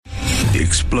The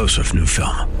explosive new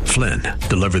film, Flynn,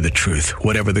 deliver the truth,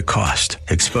 whatever the cost,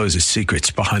 exposes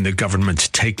secrets behind the government's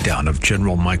takedown of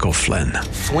General Michael Flynn.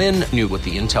 Flynn knew what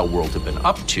the intel world had been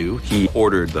up to. He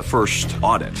ordered the first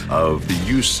audit of the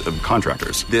use of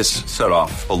contractors. This set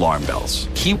off alarm bells.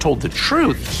 He told the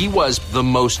truth. He was the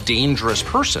most dangerous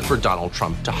person for Donald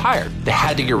Trump to hire. They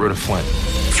had to get rid of Flynn.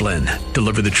 Flynn,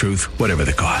 deliver the truth, whatever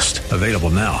the cost. Available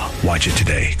now. Watch it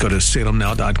today. Go to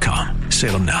salemnow.com.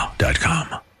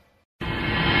 salemnow.com.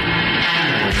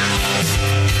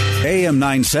 AM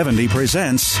 970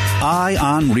 presents Eye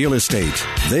on Real Estate.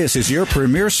 This is your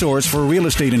premier source for real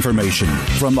estate information.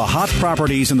 From the hot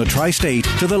properties in the tri-state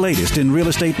to the latest in real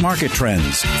estate market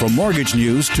trends. From mortgage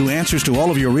news to answers to all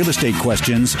of your real estate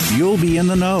questions, you'll be in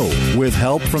the know with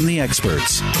help from the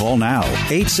experts. Call now,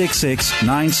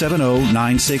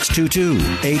 866-970-9622.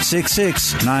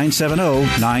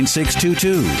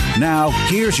 866-970-9622. Now,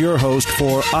 here's your host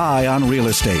for Eye on Real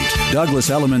Estate,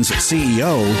 Douglas Elliman's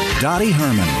CEO, Dottie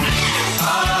Herman.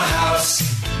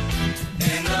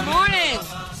 Good morning.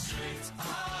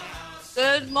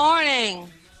 Good morning.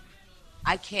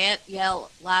 I can't yell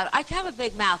loud. I have a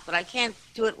big mouth, but I can't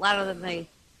do it louder than the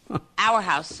Our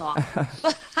House song.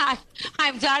 But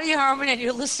I'm Dottie Herman, and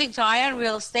you're listening to Eye on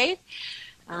Real Estate.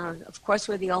 Of course,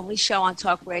 we're the only show on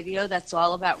talk radio that's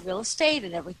all about real estate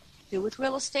and everything to do with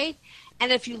real estate.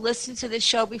 And if you listened to this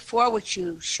show before, which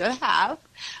you should have,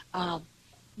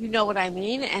 you know what I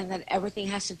mean, and that everything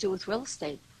has to do with real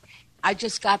estate. I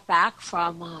just got back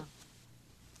from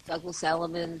Douglas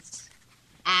Elliman's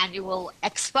annual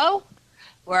expo,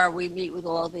 where we meet with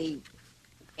all the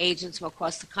agents from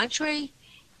across the country,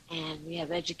 and we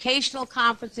have educational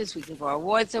conferences. We give our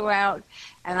awards around,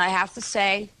 and I have to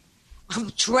say,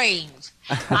 I'm drained.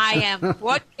 I am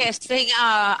broadcasting.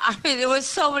 There was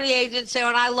so many agents there,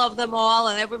 and I love them all,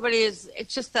 and everybody is.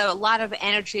 It's just a lot of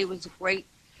energy. It was a great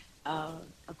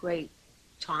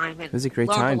time. And it was a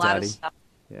great time, Dottie.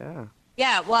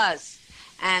 Yeah, it was.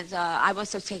 And I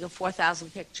must have taken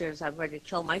 4,000 pictures. I'm ready to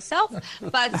kill myself.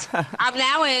 But I'm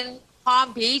now in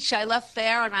Palm Beach. I left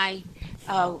there, and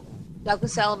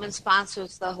Douglas Elliman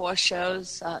sponsors the horse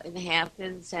shows in the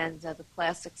Hamptons and the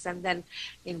classics, and then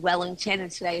in Wellington.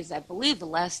 And today is, I believe, the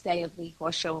last day of the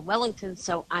horse show in Wellington.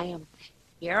 So I am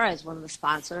here as one of the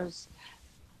sponsors.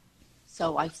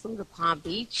 So I flew to Palm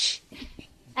Beach.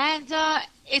 And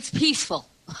it's peaceful.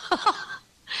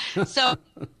 So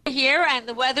here, and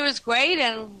the weather is great,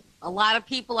 and a lot of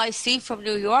people I see from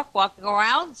New York walking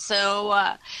around. So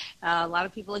a lot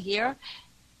of people are here.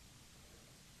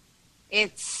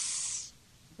 It's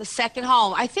the second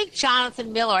home. I think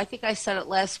Jonathan Miller, I think I said it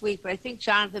last week, but I think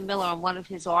Jonathan Miller in one of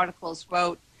his articles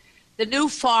wrote, the new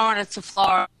foreigner to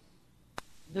Florida,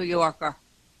 New Yorker,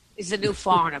 is the new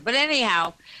foreigner. But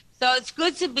anyhow, so it's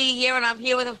good to be here, and I'm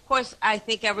here with, of course, I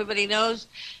think everybody knows,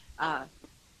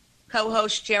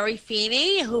 co-host Jerry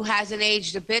Feeney, who hasn't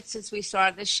aged a bit since we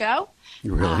started the show.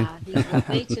 Really? He's with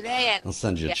me today. And, I'll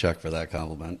send you a check for that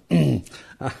compliment.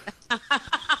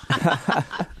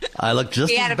 I look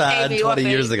just as bad 20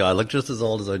 years ago. I look just as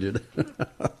old as I did.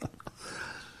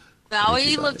 No,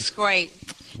 he looks great.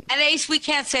 And Ace, we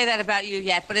can't say that about you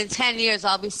yet, but in 10 years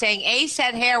I'll be saying Ace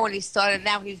had hair when he started,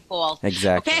 now he's bald.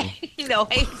 Exactly. Okay?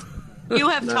 Ace, you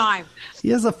have time. He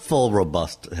has a full,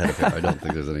 robust head of hair. I don't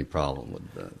think there's any problem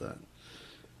with that.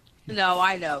 No,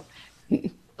 I know.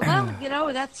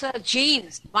 Well, that's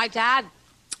genes. My dad,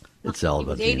 it's all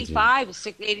about he was 85,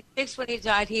 86 when he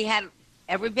died. He had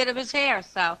every bit of his hair.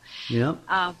 So, yeah.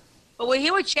 But we're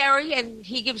here with Jerry, and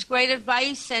he gives great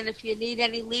advice. And if you need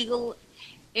any legal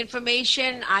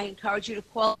information, I encourage you to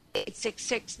call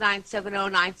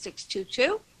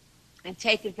 866-970-9622 and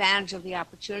take advantage of the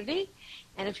opportunity.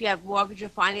 And if you have mortgage or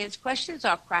finance questions,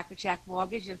 our Crackerjack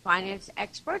Mortgage and Finance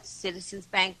experts, Citizens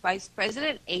Bank Vice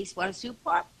President Ace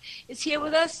Wanasupar is here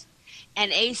with us.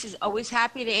 And Ace is always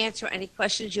happy to answer any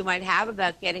questions you might have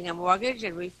about getting a mortgage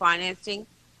and refinancing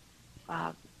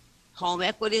home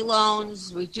equity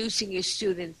loans, reducing your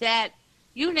student debt.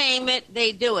 You name it,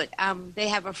 they do it. They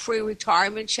have a free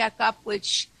retirement checkup,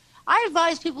 which I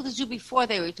advise people to do before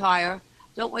they retire.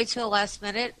 Don't wait till the last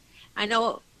minute. I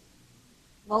know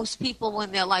most people,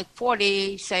 when they're like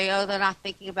 40, say, oh, they're not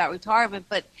thinking about retirement.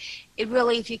 But it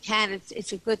really, if you can,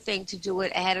 it's a good thing to do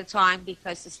it ahead of time,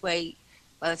 because this way,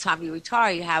 by the time you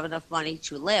retire, you have enough money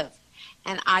to live.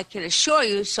 And I can assure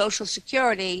you, Social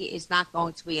Security is not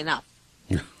going to be enough.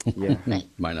 Yeah.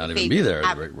 Might not even be there.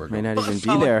 Might not even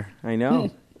be there. I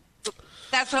know.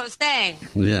 That's what I'm saying.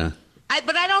 Yeah.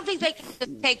 But I don't think they can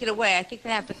just take it away. I think they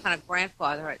have to kind of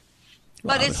grandfather it.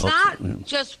 But it's not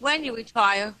just when you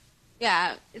retire.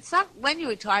 Yeah, it's not when you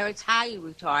retire, it's how you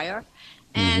retire.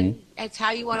 And it's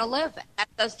how you want to live. That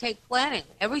does take planning.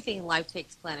 Everything in life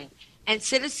takes planning. And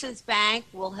Citizens Bank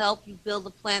will help you build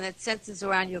a plan that centers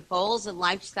around your goals and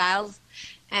lifestyles.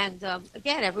 And,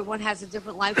 again, everyone has a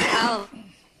different lifestyle.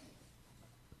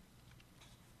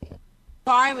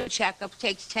 Retirement checkup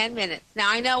takes 10 minutes.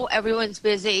 Now, I know everyone's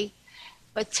busy,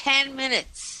 but 10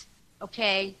 minutes,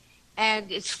 okay? And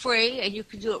it's free, and you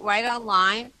can do it right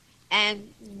online.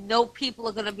 And no people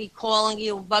are going to be calling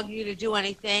you and bugging you to do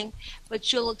anything,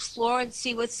 but you'll explore and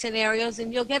see what scenarios,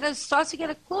 and you'll start to get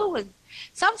a clue. And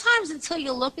sometimes until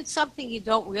you look at something, you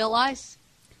don't realize.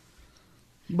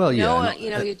 Well, yeah.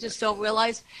 You just don't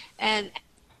realize. And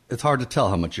it's hard to tell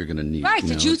how much you're going to need. Right.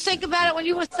 Did you think about it when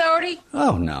you were 30?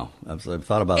 Oh, no. I've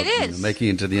thought about making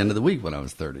it to the end of the week when I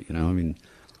was 30. I mean,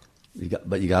 you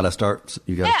got to start.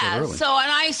 You got to start early.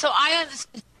 So I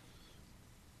understand.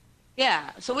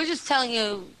 Yeah, so we're just telling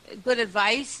you good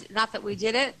advice, not that we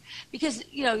did it, because,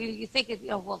 you think,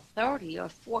 30 or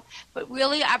 4, but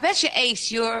really, I bet you,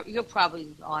 Ace, you're probably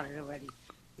on it already,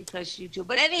 because you do.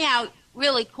 But anyhow,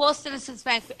 really, call Citizens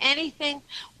Bank for anything,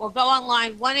 or go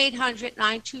online,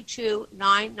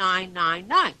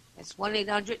 1-800-922-9999. That's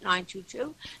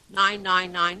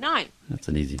 1-800-922-9999. That's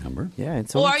an easy number. Yeah,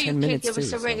 it's only 10 minutes, Or you can give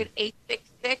us a ring at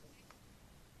 866.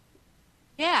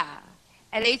 Yeah.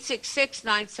 At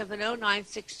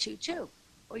 866-970-9622.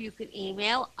 Or you can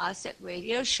email us at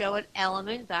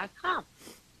radioshow@element.com.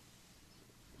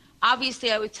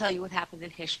 Obviously, I would tell you what happened in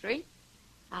history.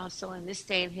 So in this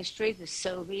day in history, the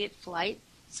Soviet flight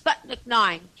Sputnik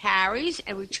 9 carries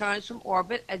and returns from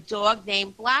orbit a dog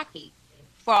named Blackie,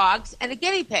 frogs, and a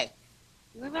guinea pig.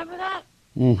 You remember that?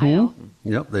 Mm-hmm. I know.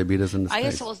 Yep, they beat us in the space. I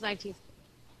guess it was 19...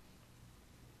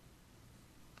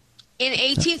 In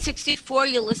 1864,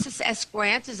 Ulysses S.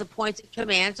 Grant is appointed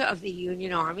commander of the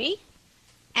Union Army.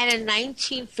 And in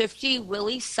 1950,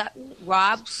 Willie Sutton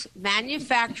robs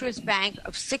Manufacturers Bank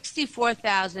of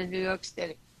 $64,000 in New York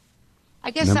City. I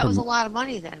guess that was a lot of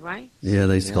money then, right? Yeah,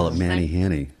 they used to call it Manny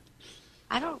Hanny.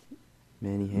 I don't...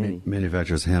 Manny Hanny.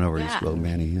 Manufacturers Hanover used to go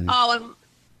Manny Hanny. Oh, and...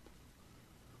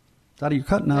 Dottie, you're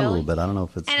cutting out a little bit. I don't know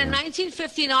if it's... And in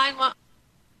 1959...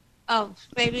 Oh,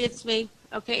 maybe it's me.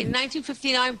 Okay, in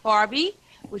 1959, Barbie,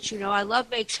 which I love,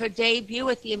 makes her debut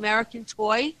at the American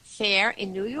Toy Fair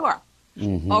in New York.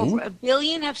 Mm-hmm. Over 1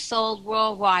 billion have sold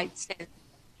worldwide since.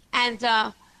 And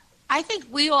I think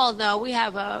we all know we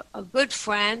have a good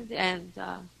friend and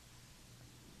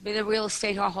been in real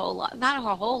estate her whole life, not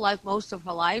her whole life, most of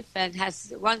her life, and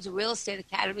runs a real estate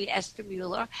academy, Esther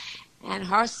Mueller, and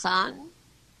her son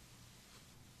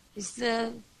is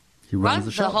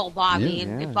runs the whole Bobby. Yeah.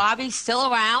 And Bobby's still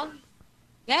around.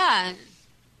 Yeah,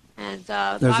 and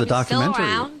there's Bobby's a documentary. Still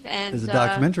around, and, there's a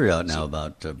documentary out now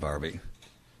about Barbie.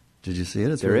 Did you see it?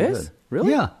 It's really good.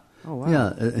 Really? Yeah. Oh wow.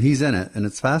 Yeah, he's in it, and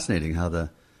it's fascinating how they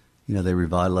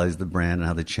revitalized the brand and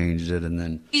how they changed it, and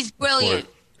then he's brilliant.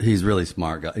 He's really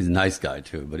smart guy. He's a nice guy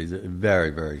too, but he's a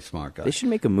very, very smart guy. They should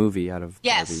make a movie out of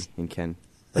Barbie and Ken,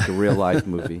 like a real life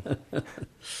movie.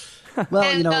 Well,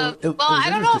 and, I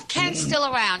don't know if Ken's still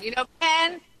around.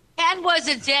 Ken was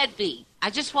a deadbeat. I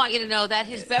just want you to know that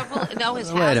his Beverly, his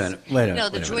house, wait a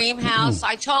minute, the dream house.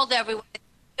 I told everyone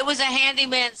it was a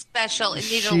handyman special. It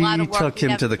needed a lot of work. She took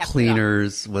him to the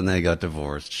cleaners when they got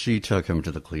divorced. She took him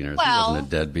to the cleaners. Well, he wasn't a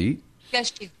deadbeat.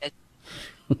 Yes, she did.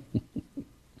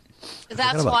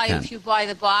 That's why Ken. If you buy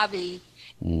the Bobby,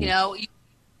 you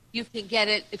can get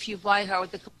it if you buy her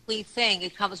with the complete thing.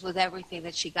 It comes with everything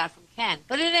that she got from Ken.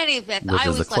 But in any event, which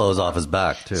is the clothes off his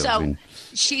back too. So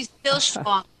she's still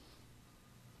strong.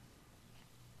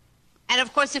 And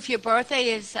of course, if your birthday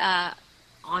is on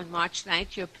March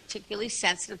 9th, you're particularly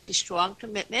sensitive to strong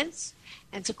commitments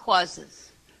and to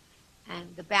causes.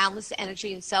 And the boundless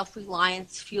energy and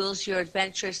self-reliance fuels your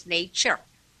adventurous nature.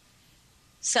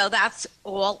 So that's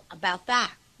all about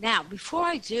that. Now, before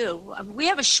I do, we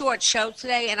have a short show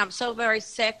today, and I'm so very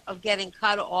sick of getting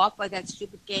cut off by that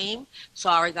stupid game.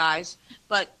 Sorry, guys.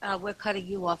 But we're cutting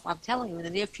you off. I'm telling you, in the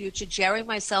near future, Jerry,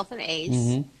 myself, and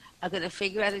Ace are going to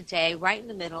figure out a day right in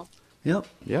the middle. Yep.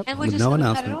 And we're with just no going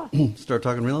to cut it off. Start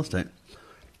talking real estate.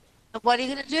 And what are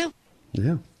you going to do?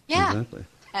 Yeah. Exactly.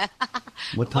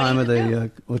 What time are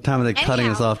they cutting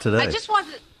us off today? I just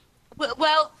wanted.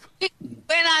 Well,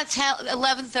 we're not till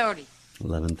 11:30.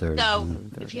 11:30. So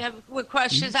if you have more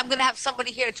questions, I'm going to have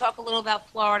somebody here to talk a little about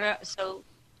Florida.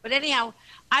 But anyhow,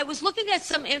 I was looking at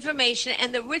some information,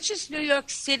 and the richest New York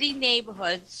City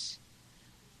neighborhoods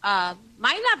might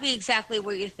not be exactly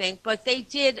where you think, but they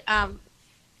did.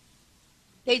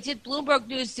 Bloomberg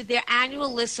News did their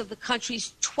annual list of the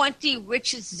country's 20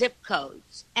 richest zip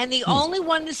codes, and the only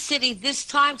one in the city this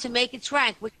time to make its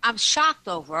rank, which I'm shocked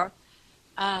over.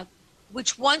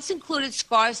 which once included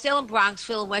Scarsdale and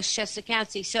Bronxville and Westchester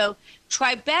County. So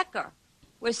Tribeca,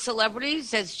 where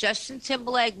celebrities as Justin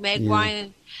Timberlake, Meg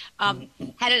Ryan,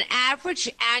 had an average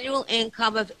annual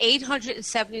income of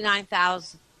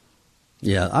 $879,000.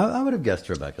 Yeah, I would have guessed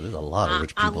Tribeca. There's a lot of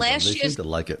rich people. They seem to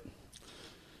like it.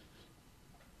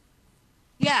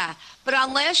 Yeah, but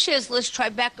on last year's list,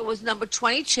 Tribeca was number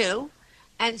 22,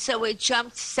 and so it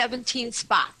jumped 17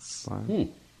 spots. Wow.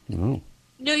 Oh.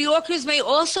 New Yorkers may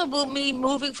also be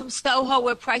moving from Soho,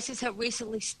 where prices have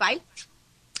recently spiked.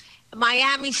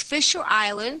 Miami's Fisher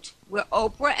Island, where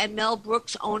Oprah and Mel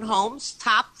Brooks own homes,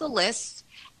 topped the list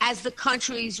as the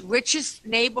country's richest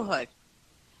neighborhood,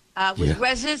 with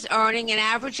residents earning an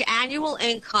average annual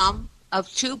income of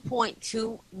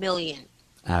 $2.2 million.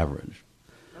 Average.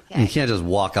 Okay. You can't just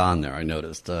walk on there. I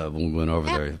noticed when we went over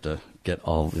there, you have to get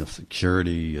all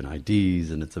security and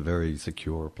IDs, and it's a very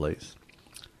secure place.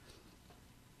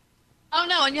 Oh,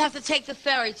 no, and you have to take the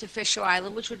ferry to Fisher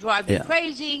Island, which would drive me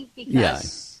crazy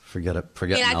because... Forget it.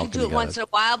 I can do it once in a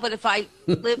while, but if I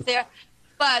live there...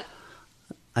 But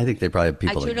I think they probably have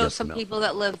people I do know some people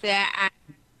that live there. And,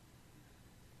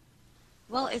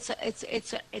 well, it's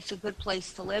a good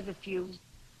place to live if you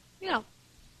know...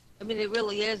 I mean, it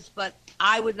really is, but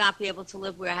I would not be able to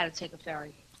live where I had to take a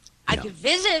ferry. I could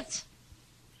visit,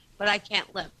 but I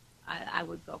can't live. I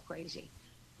would go crazy.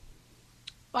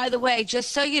 By the way,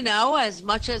 just so you know, as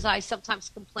much as I sometimes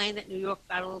complain that New York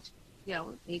got a little,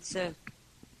 needs to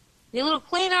be a little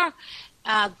cleaner,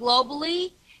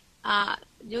 globally,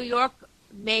 New York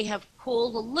may have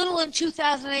cooled a little in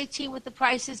 2018 with the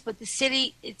prices, but the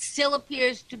city, it still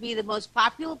appears to be the most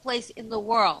popular place in the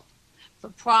world for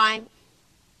prime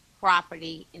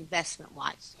property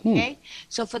investment-wise, okay?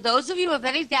 So for those of you who have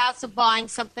any doubts of buying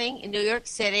something in New York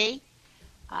City,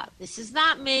 this is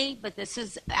not me, but I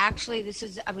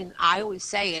always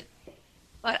say it,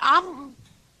 but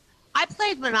I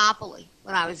played Monopoly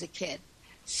when I was a kid.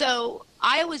 So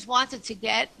I always wanted to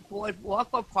get Boardwalk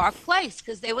or Park Place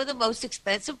because they were the most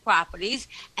expensive properties,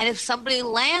 and if somebody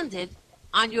landed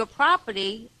on your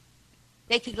property,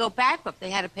 they could go bankrupt. They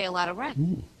had to pay a lot of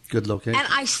rent. Good location. And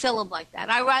I still am like that.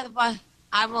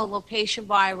 I'm a location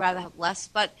buyer. I'd rather have less.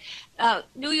 But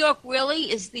New York really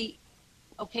is the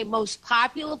most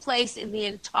popular place in the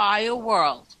entire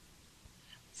world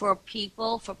for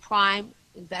prime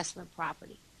investment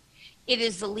property. It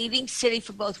is the leading city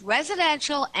for both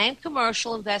residential and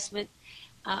commercial investment,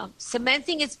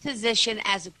 cementing its position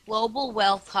as a global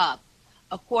wealth hub.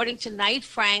 According to Knight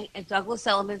Frank and Douglas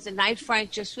Elliman, and Knight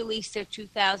Frank just released their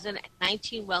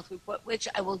 2019 wealth report, which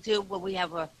I will do when we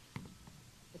have a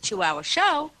 2-hour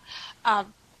show.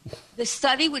 The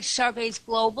study, which surveys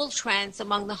global trends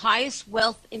among the highest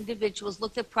wealth individuals,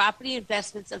 looked at property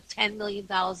investments of $10 million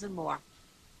and more.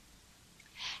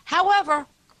 However,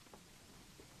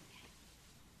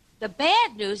 the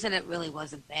bad news, and it really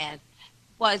wasn't bad,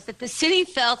 was that the city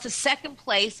fell to second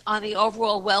place on the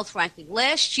overall wealth ranking.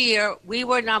 Last year, we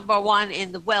were number one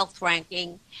in the wealth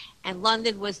ranking, and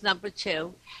London was number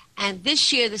 2. And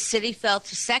this year, the city fell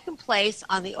to second place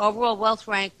on the overall wealth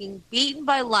ranking, beaten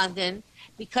by London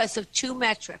because of 2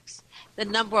 metrics: the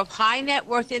number of high net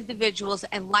worth individuals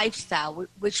and lifestyle,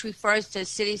 which refers to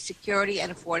city security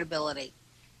and affordability.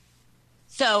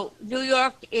 So New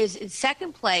York is in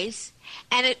second place,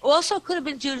 and it also could have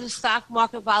been due to stock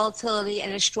market volatility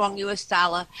and a strong U.S.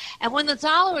 dollar. And when the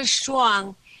dollar is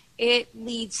strong, it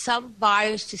leads some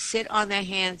buyers to sit on their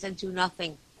hands and do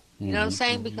nothing. You know what I'm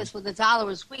saying? Because when the dollar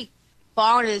is weak,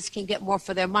 foreigners can get more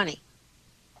for their money.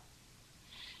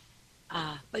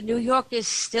 But New York is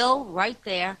still right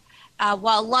there.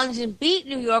 While London beat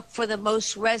New York for the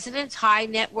most residents, high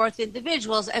net worth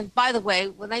individuals. And by the way,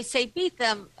 when I say beat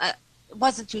them, it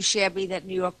wasn't too shabby that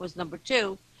New York was number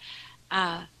 2.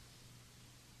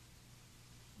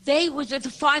 They were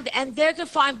defined, and they're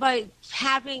defined by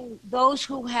having those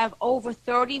who have over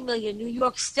 30 million. New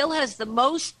York still has the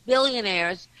most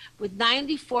billionaires with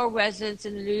 94 residents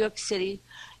in New York City,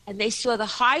 and they saw the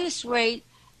highest rate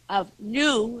of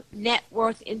new net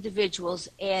worth individuals,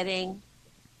 adding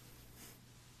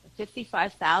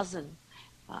 55,000.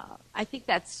 I think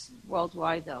that's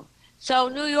worldwide, though. So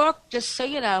New York, just so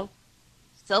you know,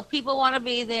 still people want to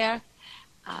be there.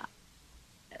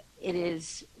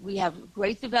 We have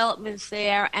great developments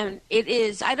there, and it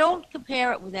is, I don't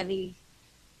compare it with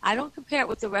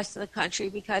the rest of the country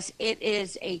because it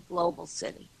is a global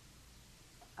city.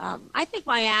 I think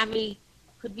Miami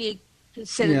could be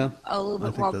considered a little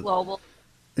bit more global.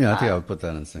 Yeah, I think I would put that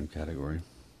in the same category.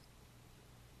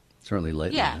 Certainly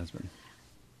lately it has been.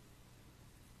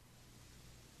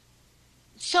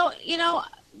 So,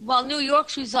 while New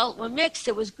York's results were mixed,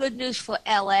 it was good news for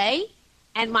L.A.,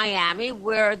 and Miami,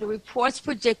 where the reports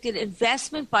predicted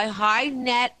investment by high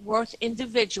net worth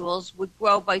individuals would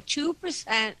grow by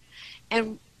 2%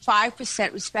 and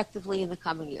 5% respectively in the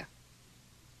coming year.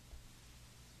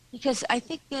 Because I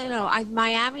think,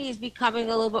 Miami is becoming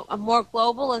a little bit more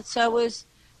global, and so is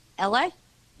LA.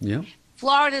 Yeah.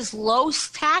 Florida's low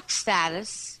tax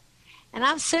status, and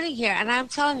I'm sitting here and I'm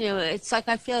telling you, it's like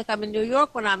I feel like I'm in New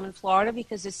York when I'm in Florida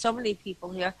because there's so many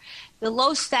people here. The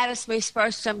low status may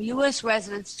spur some U.S.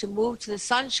 residents to move to the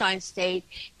Sunshine State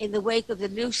in the wake of the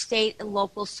new state and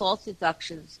local SALT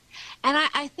deductions. And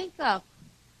I think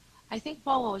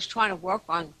Cuomo was trying to work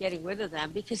on getting rid of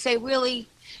them because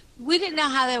we didn't know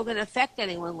how they were going to affect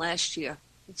anyone last year,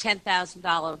 the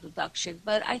 $10,000 deduction.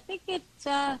 But I think it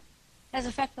has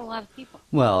affected a lot of people.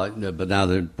 Well, but now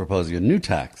they're proposing a new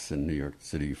tax in New York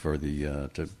City for the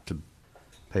to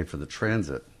pay for the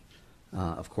transit.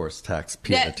 Of course, tax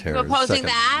pied-à-terre. Proposing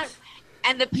that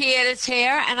and the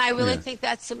pied-à-terre, and I really think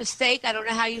that's a mistake. I don't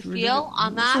know how you feel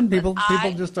on that. Some people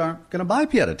just aren't going to buy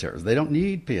pied-à-terres. They don't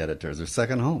need pied-à-terres. They're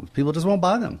second homes. People just won't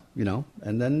buy them,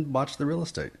 and then watch the real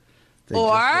estate.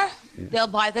 They'll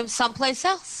buy them someplace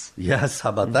else. Yes,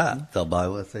 how about that? They'll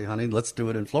buy, say, honey, let's do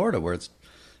it in Florida where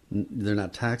they're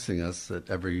not taxing us at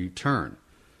every turn.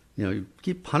 You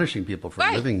keep punishing people for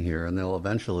living here, and they'll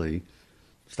eventually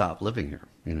stop living here,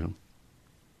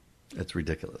 It's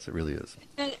ridiculous. It really is.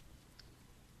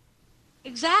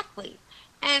 Exactly.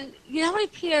 And you know how many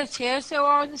pied-à-terres there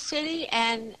are in the city?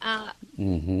 And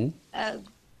and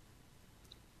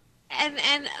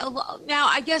now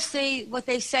I guess what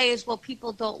they say is, well,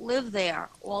 people don't live there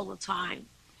all the time.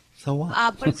 So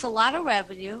what? But it's a lot of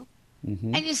revenue.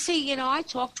 Mm-hmm. And you see, I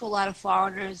talk to a lot of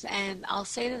foreigners, and I'll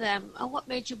say to them, what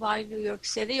made you buy New York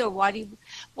City? Or why do you...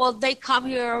 Well, they come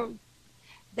here,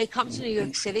 they come to New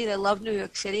York City, they love New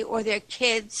York City, or their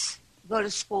kids go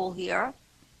to school here.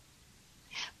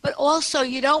 But also,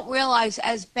 you don't realize,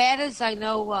 as bad as I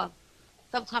know,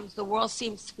 sometimes the world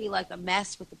seems to be like a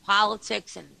mess with the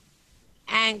politics and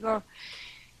anger,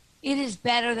 it is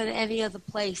better than any other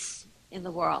place in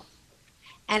the world.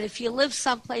 And if you live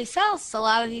someplace else, a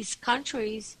lot of these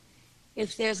countries,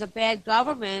 if there's a bad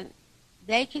government,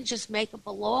 they can just make up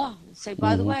a law and say,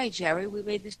 by the way, Jerry, we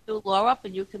made this new law up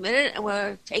and you committed it and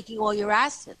we're taking all your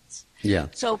assets. Yeah.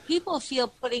 So people feel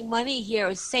putting money here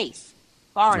is safe.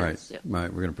 Foreigners do.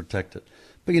 Right, we're going to protect it.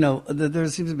 But, there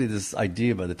seems to be this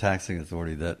idea by the taxing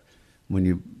authority that when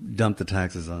you dump the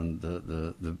taxes on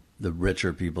the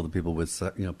richer people, the people with,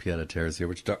 pied-à-terres here,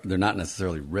 which they're not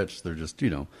necessarily rich, they're just,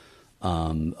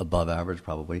 above average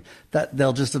probably, that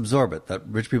they'll just absorb it, that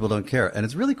rich people don't care. And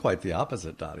it's really quite the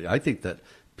opposite, Dottie. I think that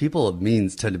people of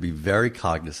means tend to be very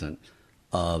cognizant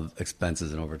of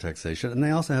expenses and overtaxation, and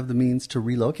they also have the means to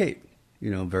relocate,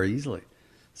 very easily.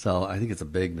 So I think it's a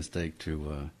big mistake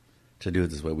to do it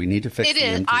this way. We need to fix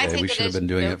it. We should have been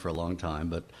doing it for a long time,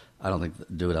 but I don't think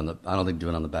doing it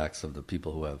on the backs of the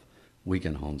people who have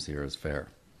weekend homes here is fair.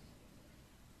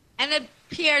 And a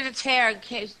pied-à-terre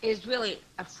is really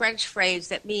a French phrase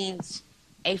that means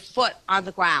a foot on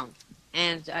the ground.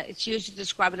 And it's used to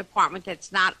describe an apartment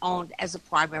that's not owned as a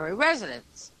primary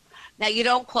residence. Now, you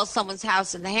don't call someone's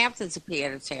house in the Hamptons a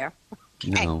pied-à-terre.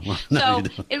 Okay? No, so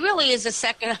it really is a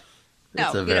second... No,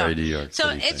 it's a very New York City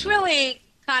So it's thing. really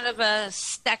kind of a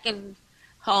second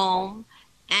home.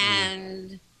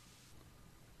 And,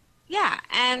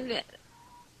 and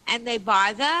they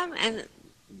buy them, and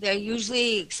they're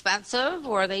usually expensive,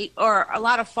 or a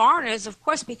lot of foreigners, of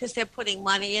course, because they're putting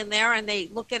money in there and they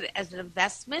look at it as an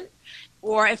investment,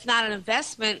 or if not an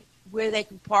investment, where they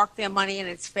can park their money and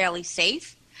it's fairly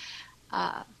safe.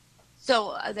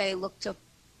 So they look to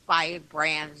buy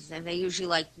brands, and they usually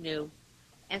like new.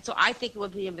 And so I think it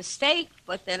would be a mistake,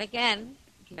 but then again,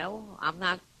 I'm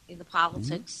not in the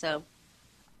politics, so.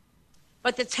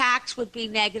 But the tax would be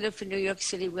negative for New York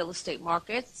City real estate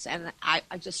markets, and I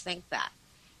just think that.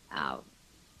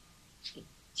 Do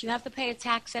you have to pay a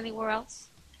tax anywhere else?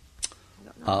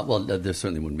 Well, there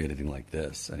certainly wouldn't be anything like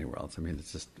this anywhere else. I mean,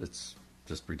 it's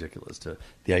just ridiculous.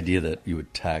 The idea that you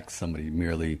would tax somebody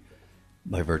merely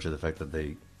by virtue of the fact that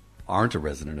they aren't a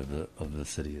resident of the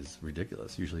city is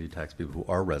ridiculous. Usually you tax people who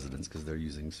are residents because they're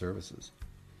using services.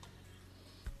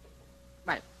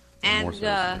 Right. And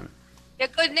they're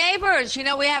good neighbors.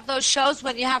 We have those shows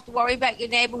when you have to worry about your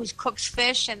neighbor who cooks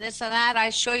fish and this and that. I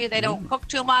assure you they don't cook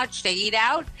too much. They eat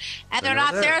out, and they're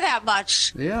not there that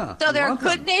much. Yeah. So they're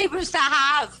good neighbors to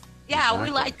have. Yeah, exactly.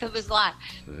 We like them a lot.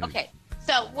 Okay.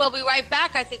 So we'll be right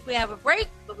back. I think we have a break.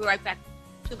 We'll be right back.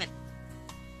 2 minutes.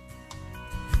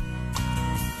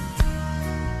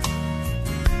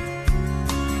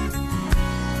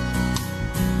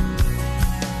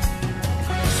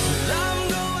 I'm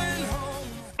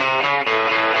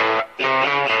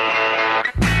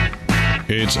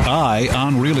It's Eye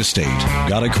on Real Estate.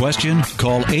 Got a question?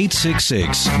 Call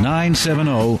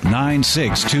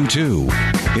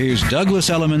 866-970-9622. Here's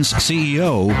Douglas Elliman's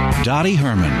CEO, Dottie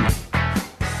Herman.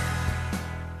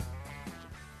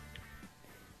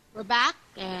 We're back,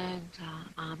 and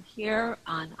I'm here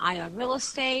on Eye on Real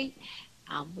Estate.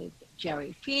 With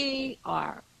Jerry Feeney,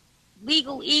 our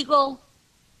legal eagle,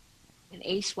 and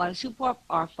Ace Wadasupor,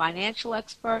 our financial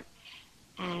expert.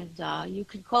 And you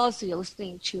can call us if you're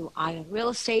listening to Eye on Real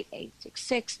Estate,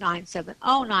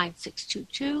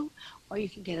 866-970-9622, or you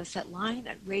can get us at line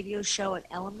at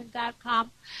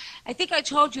radioshow@element.com. I think I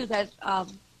told you that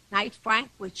Knight Frank,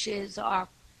 which is our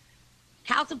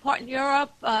counterpart in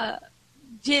Europe, they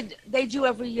do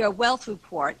every year a wealth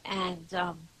report, and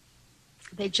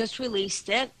they just released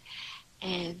it,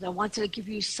 and I wanted to give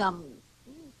you some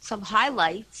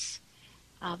highlights.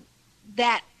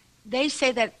 That they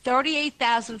say that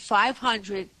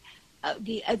 38,500,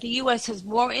 the U.S. has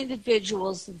more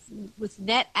individuals with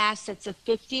net assets of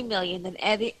 $50 million than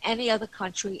any other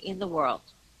country in the world.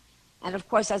 And of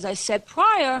course, as I said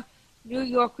prior, New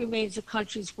York remains the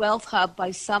country's wealth hub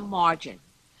by some margin.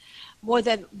 More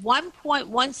than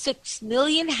 1.16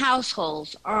 million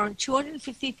households earn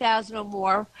 $250,000 or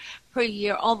more per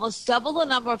year, almost double the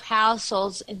number of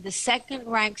households in the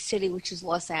second-ranked city, which is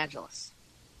Los Angeles.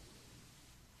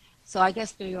 So I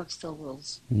guess New York still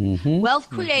rules. Mm-hmm. Wealth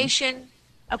creation.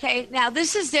 Okay, now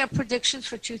this is their predictions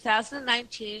for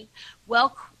 2019.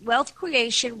 Wealth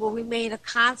creation will remain a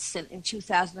constant in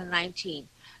 2019.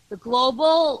 The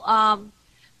global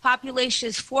population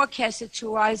is forecasted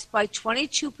to rise by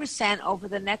 22% over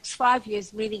the next 5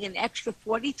 years, meaning an extra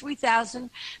 43,000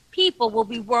 people will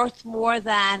be worth more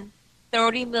than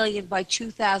 $30 million by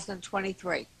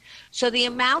 2023. So the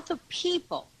amount of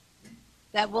people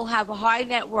that will have a high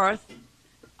net worth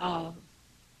will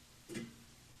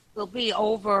be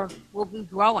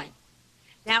growing.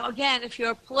 Now, again, if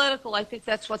you're political, I think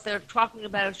that's what they're talking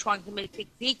about, is trying to make things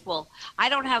equal. I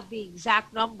don't have the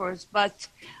exact numbers, but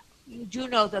you do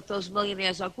know that those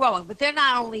millionaires are growing. But they're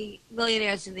not only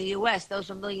millionaires in the U.S., those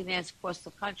are millionaires across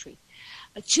the country.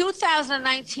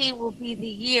 2019 will be the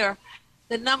year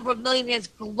the number of millionaires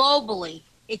globally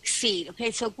exceed. Okay,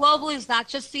 so globally is not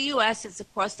just the U.S., it's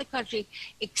across the country,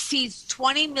 exceeds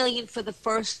 20 million for the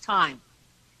first time.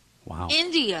 Wow.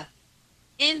 India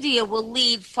will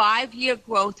lead 5-year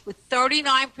growth with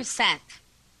 39%,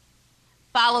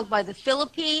 followed by the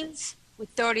Philippines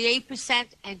with 38%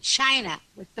 and China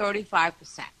with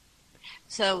 35%.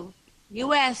 So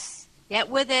U.S., get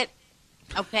with it,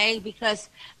 okay, because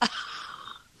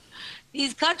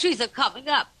these countries are coming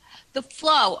up. The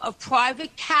flow of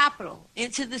private capital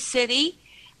into the city,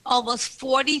 almost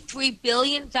 $43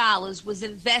 billion was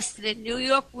invested in New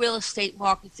York real estate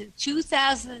markets in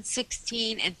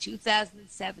 2016 and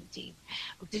 2017.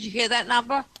 Did you hear that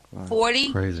number? Wow.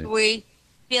 $43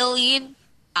 billion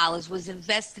was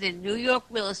invested in New York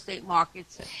real estate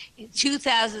markets in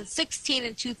 2016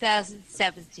 and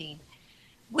 2017,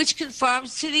 which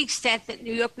confirms to the extent that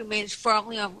New York remains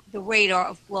firmly on the radar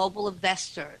of global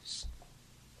investors.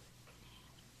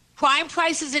 Prime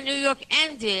prices in New York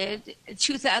ended in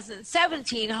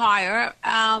 2017 higher.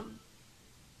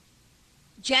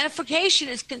 Gentrification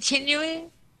is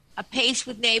continuing apace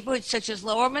with neighborhoods such as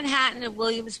Lower Manhattan and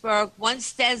Williamsburg,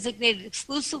 once designated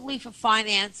exclusively for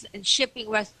finance and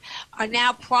shipping, are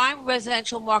now prime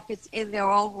residential markets in their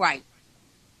own right.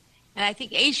 And I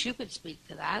think, Ace, you could speak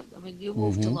to that. I mean, you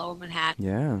moved to Lower Manhattan.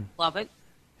 Yeah. Love it.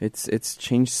 It's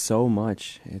changed so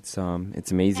much. It's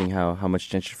amazing how much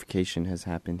gentrification has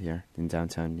happened here in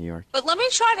downtown New York. But let me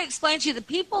try to explain to you, the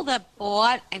people that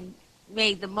bought and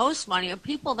made the most money are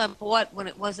people that bought when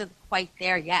it wasn't quite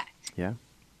there yet. Yeah.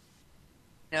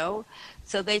 You know?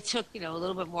 So they took, a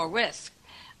little bit more risk.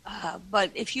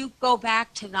 But if you go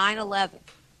back to 9/11,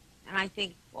 and I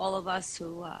think all of us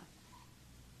who,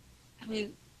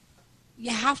 you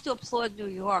have to applaud New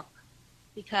York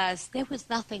because there was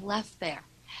nothing left there.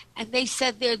 And they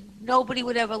said nobody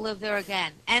would ever live there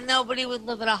again. And nobody would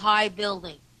live in a high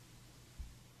building.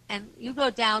 And you go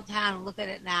downtown and look at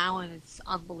it now, and it's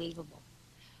unbelievable.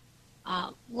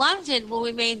 London will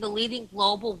remain the leading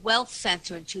global wealth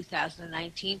center in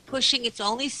 2019, pushing its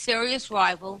only serious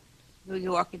rival, New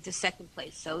York, into second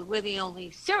place. So we're the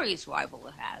only serious rival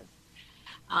it has.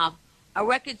 A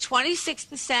record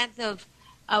 26%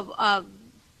 of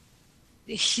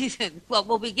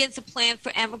will begin to plan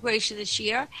for emigration this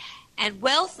year. And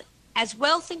as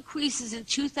wealth increases in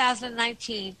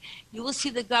 2019, you will see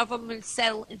the government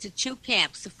settle into two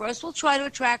camps. The first will try to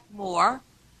attract more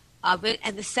of it,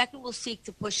 and the second will seek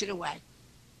to push it away.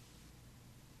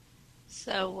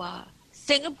 So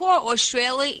Singapore,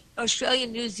 Australia,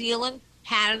 New Zealand,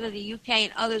 Canada, the UK,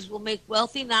 and others will make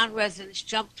wealthy non-residents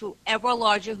jump through ever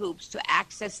larger hoops to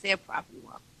access their property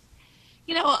markets.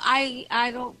 You know,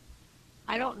 I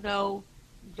don't know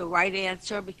the right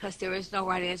answer because there is no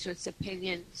right answer. It's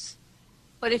opinions.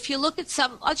 But if you look at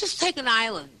I'll just take an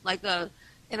island, like an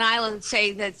island,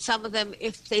 say that some of them,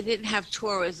 if they didn't have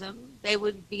tourism, they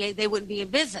wouldn't be in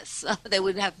business. They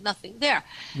would have nothing there.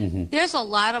 Mm-hmm. There's a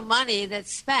lot of money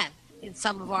that's spent in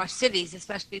some of our cities,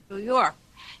 especially New York.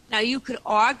 Now, you could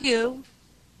argue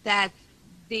that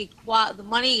the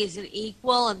money isn't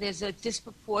equal and there's a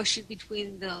disproportion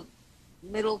between the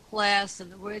middle class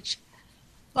and the rich.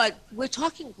 But we're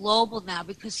talking global now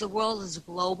because the world is a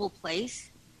global place.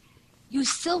 You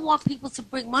still want people to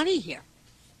bring money here.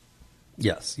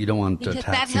 Yes, you don't want because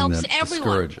taxing that helps that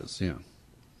everyone. Discourages, yeah.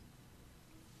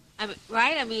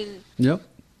 Right? I mean... Yep,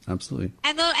 absolutely.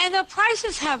 And the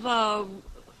prices have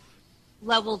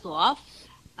leveled off.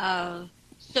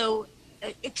 So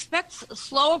expect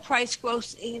slower price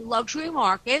growth in luxury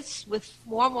markets, with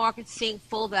more markets seeing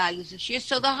full values this year.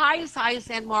 So the highest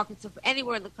end markets of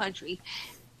anywhere in the country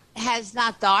has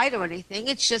not died or anything.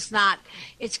 It's just not.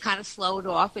 It's kind of slowed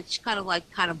off. It's kind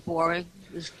of boring.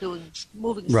 It's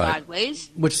moving sideways.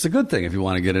 Which is a good thing if you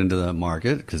want to get into the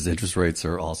market because interest rates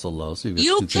are also low. So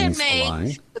you can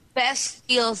make the best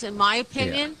deals, in my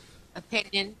opinion. Yeah.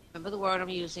 Opinion. Remember the word I'm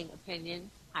using.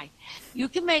 Opinion. Hi. You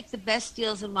can make the best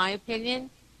deals, in my opinion,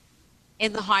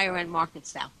 in the higher end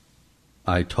markets now.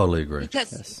 I totally agree.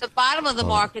 Because the bottom of the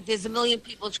market, there's a million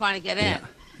people trying to get in.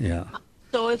 Yeah.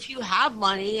 So if you have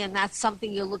money and that's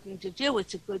something you're looking to do,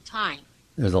 it's a good time.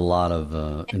 There's a lot of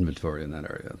inventory in that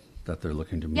area that they're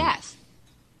looking to move. Yes.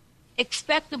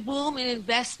 Expect a boom in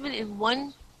investment in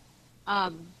one.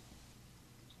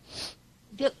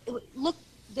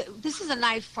 This is a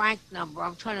Knight Frank number.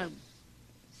 I'm trying to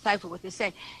decipher what they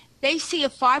say. They see a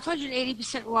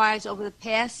 580% rise over the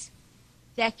past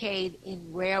decade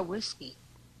in rare whiskey.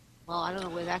 Well, I don't know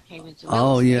where that came into.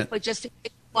 Yeah. But just if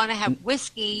you want to have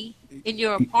whiskey in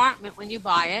your apartment when you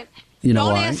buy it,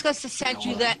 don't ask us to send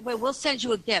you that. We'll send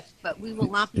you a gift, but we will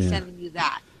not be sending you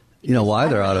that. You know why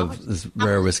they're out of this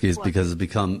rare whiskeys? Because it's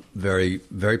become very,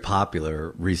 very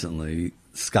popular recently,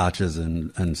 scotches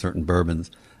and certain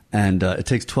bourbons. And it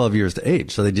takes 12 years to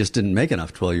age. So they just didn't make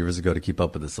enough 12 years ago to keep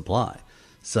up with the supply.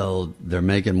 So they're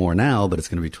making more now, but it's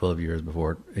going to be 12 years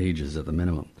before it ages at the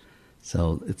minimum.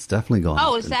 So it's definitely going up.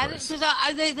 Oh, is that it?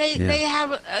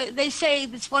 They say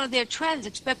it's one of their trends.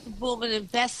 Expect a boom in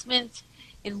investment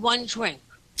in one drink.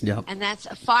 Yep. And that's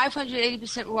a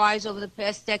 580% rise over the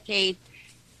past decade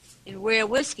in rare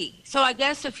whiskey. So I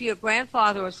guess if your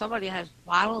grandfather or somebody has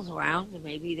bottles around, then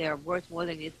maybe they're worth more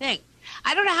than you think.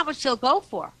 I don't know how much they'll go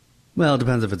for. Well, it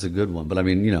depends if it's a good one. But I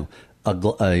mean,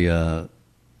 a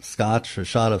scotch, a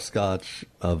shot of scotch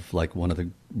of like one of the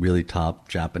really top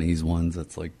Japanese ones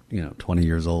that's like, 20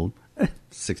 years old,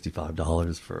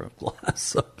 $65 for a glass.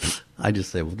 So I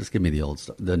just say, well, just give me the old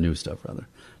stuff, the new stuff rather,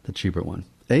 the cheaper one.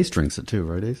 Ace drinks it too,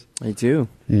 right, Ace? I do.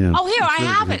 Yeah. Oh, here, I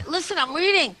have it. Listen, I'm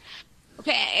reading.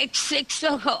 Okay,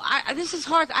 this is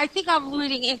hard. I think I'm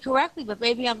reading incorrectly, but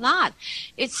maybe I'm not.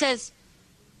 It says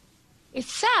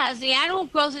the annual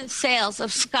growth in sales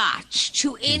of scotch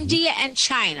to India and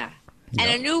China, and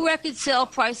a new record sale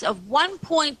price of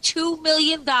 $1.2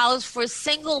 million for a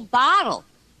single bottle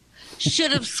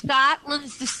should have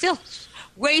Scotland's distillers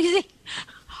raising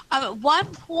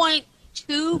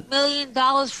 $1.2 million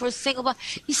for a single bottle.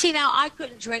 You see, now I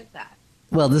couldn't drink that.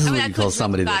 Well, this is what you call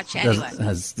somebody that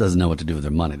doesn't know what to do with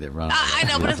their money. They run. I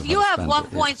know, but if you have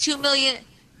 $1.2 million,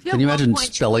 can you imagine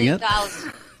spelling it?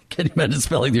 Can you imagine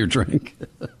spelling your drink?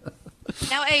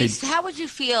 Now, Ace, how would you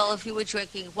feel if you were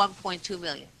drinking $1.2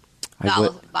 million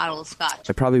bottle of scotch?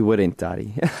 I probably wouldn't,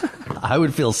 Dottie. I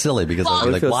would feel silly because I'd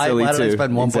be like, why did I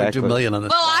spend $1.2 million on this?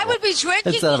 Well, I would be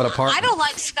drinking instead of an apartment. I don't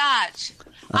like scotch.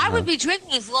 I would be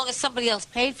drinking as long as somebody else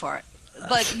paid for it.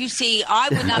 But you see, I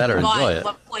would not be buying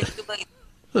 $1.2 million.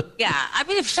 Yeah, I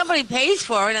mean, if somebody pays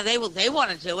for it and they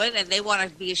want to do it and they want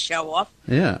to be a show off.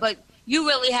 Yeah. But you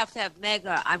really have to have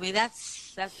mega. I mean,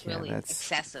 that's really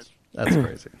excessive. That's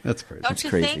crazy. That's crazy. Don't you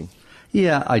think?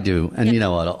 Yeah, I do. And you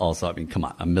know what? Also, I mean, come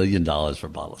on, $1 million for a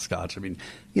bottle of scotch. I mean,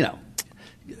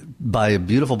 buy a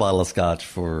beautiful bottle of scotch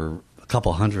for a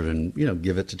couple hundred and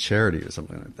give it to charity or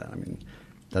something like that. I mean,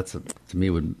 that's to me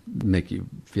would make you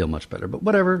feel much better. But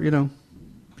whatever,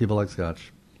 people like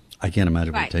scotch. I can't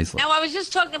imagine what it tastes like. Now, I was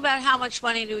just talking about how much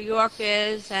money New York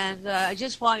is, and I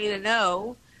just want you to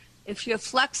know, if you're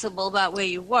flexible about where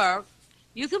you work,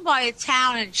 you can buy a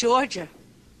town in Georgia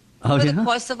for the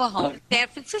cost of a home. San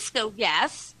Francisco,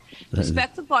 yes.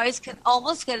 Prospective buyers can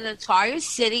almost get an entire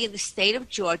city in the state of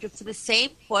Georgia for the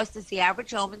same cost as the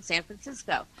average home in San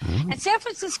Francisco. And San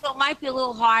Francisco might be a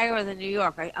little higher than New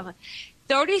York.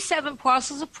 37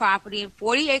 parcels of property and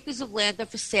 40 acres of land are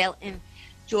for sale in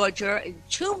Georgia, in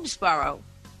Toomsboro,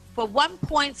 for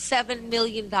 $1.7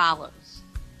 million.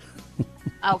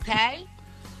 Okay?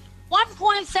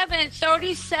 1.7 and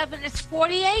 37, it's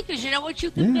 40 acres. You know what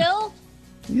you can build?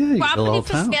 Yeah, you Property build a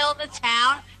for town. sale in the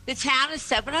town. The town is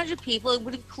 700 people. It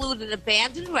would include an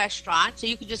abandoned restaurant, so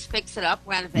you could just fix it up,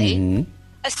 renovate.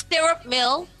 A stirrup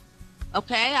mill.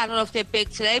 Okay, I don't know if they're big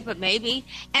today, but maybe.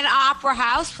 An opera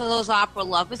house for those opera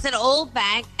lovers, an old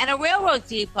bank, and a railroad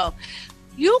depot.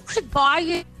 You could buy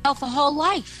yourself a whole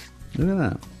life. Look at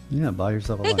that. Yeah, buy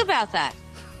yourself a Think life. about that.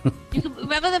 You can,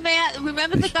 remember the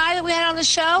guy that we had on the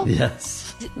show?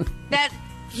 Yes. That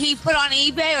he put on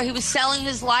eBay, or he was selling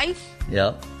his life?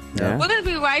 Yep. Yeah. We're going to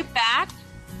be right back.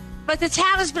 But the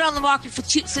town has been on the market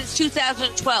since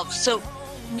 2012, so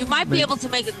you might be able to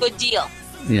make a good deal.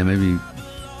 Yeah, maybe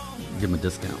give him a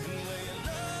discount.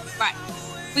 Right.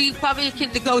 We probably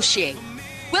can negotiate.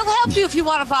 We'll help you if you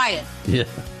want to buy it. Yeah.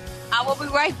 I will be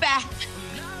right back.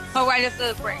 All right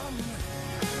after the break.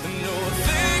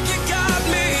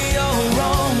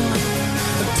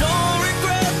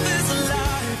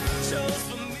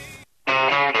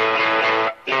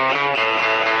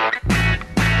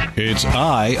 It's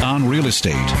Eye on Real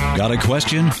Estate. Got a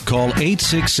question? Call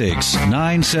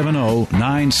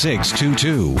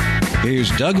 866-970-9622.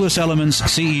 Here's Douglas Elliman's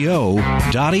CEO,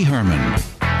 Dottie Herman.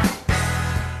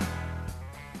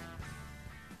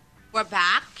 We're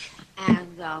back,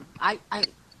 and I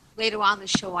later on the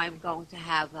show I'm going to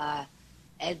have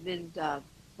Edmund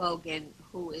Bogan,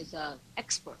 who is an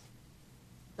expert,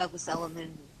 Douglas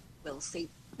Elliman, real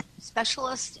estate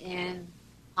specialist in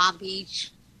Palm Beach,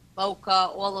 Boca,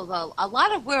 all of a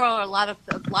lot of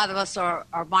us are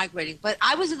migrating. But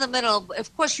I was in the middle.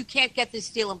 Of course, you can't get this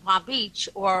deal in Palm Beach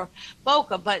or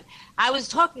Boca. But I was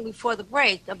talking before the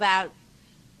break about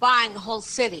buying a whole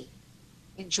city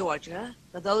in Georgia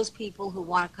for those people who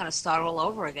want to kind of start all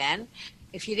over again.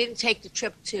 If you didn't take the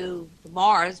trip to the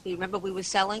Mars, remember we were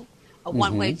selling a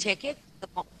one-way ticket,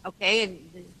 okay?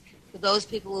 And for those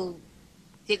people who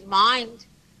didn't mind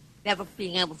never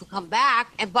being able to come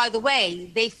back. And by the way,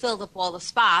 they filled up all the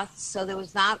spots, so there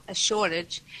was not a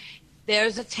shortage.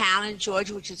 There's a town in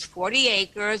Georgia which is 40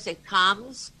 acres. It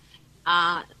comes,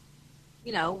 with an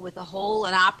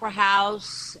opera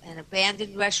house, an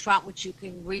abandoned restaurant which you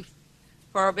can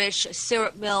refurbish, a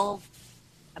syrup mill,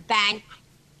 a bank,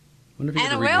 and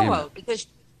a railroad, because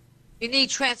you need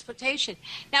transportation.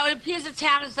 Now, it appears the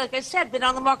town is, like I said, been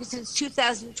on the market since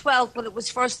 2012 when it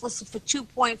was first listed for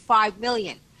 $2.5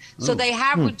 million. So they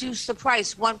have reduced the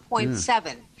price,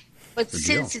 1.7. But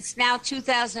since it's now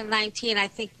 2019, I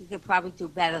think you could probably do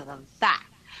better than that.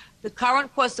 The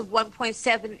current cost of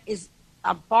 1.7 is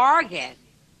a bargain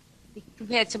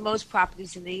compared to most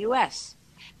properties in the U.S.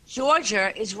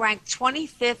 Georgia is ranked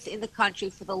 25th in the country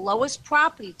for the lowest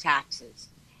property taxes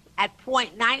at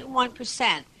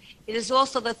 0.91%. It is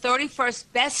also the 31st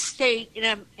best state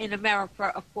in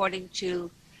America according to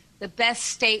the best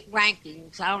state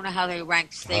rankings. I don't know how they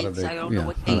rank states. I don't know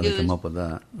what they use. How did they come up with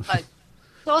that? But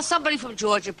somebody from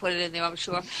Georgia put it in there, I'm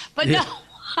sure. But no,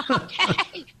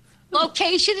 okay.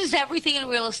 Location is everything in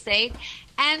real estate.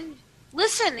 And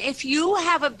listen, if you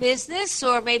have a business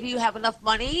or maybe you have enough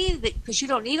money, because you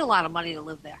don't need a lot of money to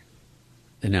live there.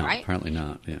 No, right? Apparently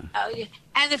not, yeah.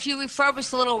 And if you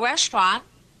refurbish a little restaurant,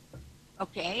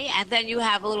 okay, and then you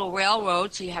have a little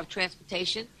railroad, so you have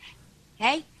transportation,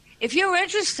 okay? If you're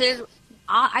interested,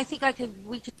 I think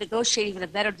we could negotiate even a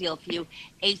better deal for you,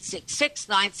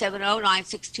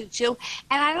 866-970-9622.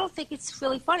 And I don't think it's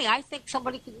really funny. I think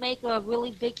somebody could make a really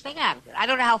big thing out of it. I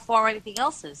don't know how far anything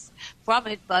else is from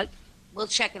it, but we'll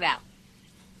check it out.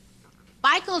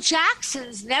 Michael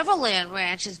Jackson's Neverland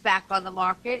Ranch is back on the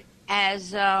market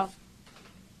as, I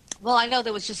know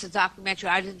there was just a documentary.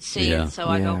 I didn't see it, so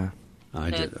I don't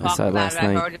did. talk I saw it about last it.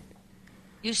 I night. heard it.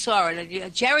 You saw it.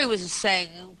 And Jerry was saying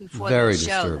before Very the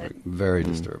show. disturbing. Very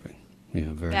disturbing.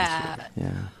 Yeah, very disturbing.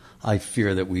 Yeah. I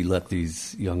fear that we let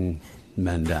these young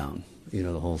men down,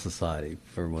 the whole society,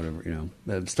 for whatever,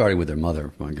 starting with their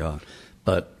mother, my God.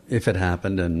 But if it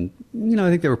happened, and,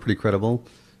 I think they were pretty credible,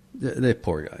 they're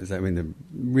poor guys. I mean, it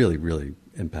really, really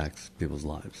impacts people's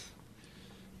lives.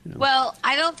 Well,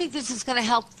 I don't think this is going to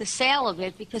help the sale of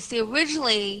it because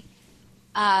originally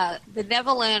the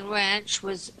Neverland Ranch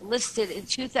was listed in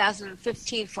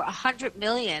 2015 for $100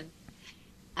 million,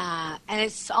 and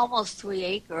it's almost 3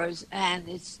 acres, and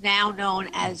it's now known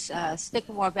as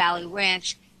Sycamore Valley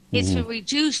Ranch. It's been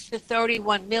reduced to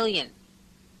 $31 million.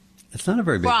 It's not a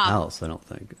very big From- house, I don't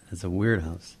think. It's a weird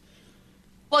house.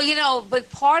 Well, but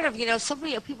part of,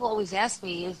 people always ask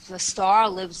me if a star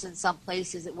lives in some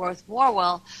place, is it worth more?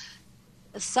 Well,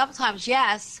 sometimes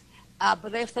yes,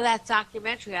 but after that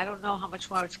documentary, I don't know how much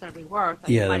more it's going to be worth.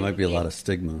 Yeah, there might be a lot of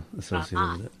stigma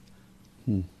associated with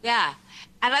it. Yeah.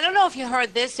 And I don't know if you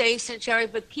heard this, Ace and Jerry,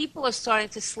 but people are starting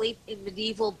to sleep in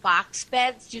medieval box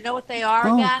beds. Do you know what they are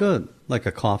Oh, again? good. Like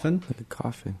a coffin? Like a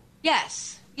coffin.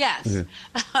 Yes. Okay. And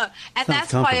Sounds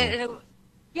that's why comfortable.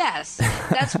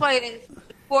 that's why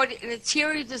for an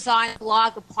interior design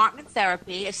blog, Apartment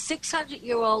Therapy, a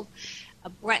 600-year-old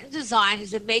Breton design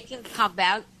has been making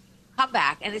a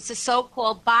comeback, and it's a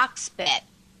so-called box bed.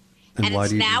 And why it's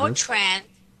do you now do a this? trend.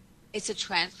 It's a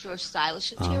trend for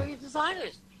stylish interior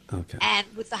designers. Okay. And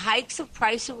with the hikes of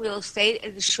price in real estate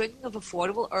and the shrinking of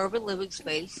affordable urban living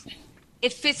space,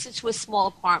 it fits into a small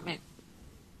apartment.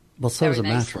 Well, so does a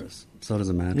Very nicely. mattress. So does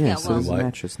a mattress. Yeah, so does a Why-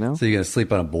 mattress, no? So you're going to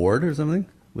sleep on a board or something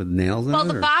with nails in Well, it?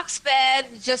 the or- box bed,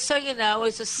 just so you know,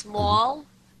 is a small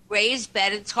raised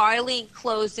bed entirely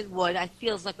enclosed in wood. It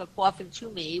feels like a coffin to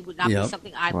me. It would not Yep. be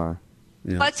something I. Wow.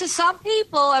 Yeah. But to some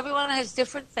people, everyone has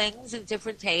different things and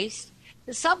different tastes.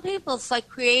 To some people, it's like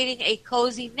creating a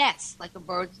cozy nest, like a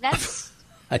bird's nest,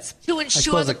 to ensure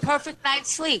suppose the perfect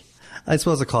night's sleep. I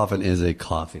suppose a coffin is a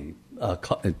a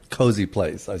cozy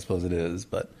place. I suppose it is,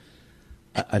 but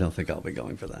I don't think I'll be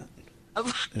going for that. I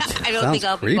don't sounds think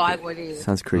I'll be creepy. buying one either.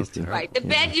 Sounds creepy. Right. The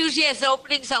bed usually has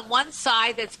openings on one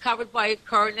side that's covered by a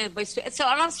curtain. So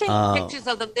I'm seeing pictures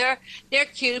of them. They're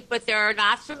cute, but they're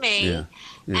not for me. Yeah.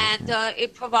 Yeah. And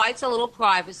it provides a little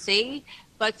privacy.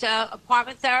 But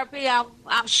Apartment Therapy,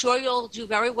 I'm sure you'll do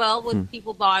very well with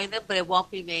people buying them, but it won't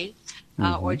be me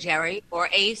or Jerry or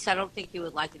Ace. I don't think you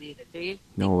would like it either, do you?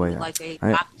 No Think you way. would like a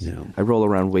I- box? No. I roll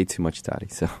around way too much, Daddy,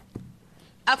 so.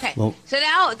 Okay, Well- so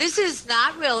now this is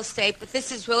not real estate, but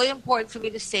this is really important for me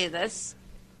to say this.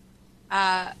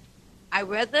 I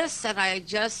read this, and I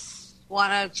just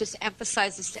want to just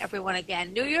emphasize this to everyone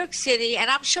again. New York City, and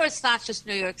I'm sure it's not just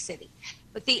New York City,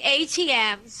 but the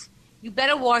ATMs, you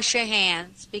better wash your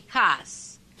hands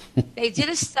because they did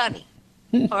a study,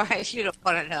 all right, you don't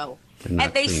want to know, They're not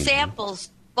and they clean,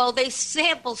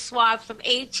 sample swabs from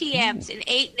ATMs in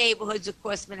 8 neighborhoods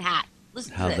across Manhattan.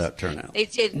 Listen How'd to this. that turn out? They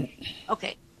did.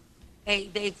 Okay.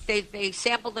 They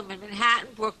sampled them in Manhattan,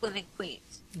 Brooklyn, and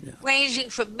Queens, ranging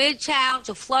from Midtown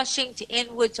to Flushing to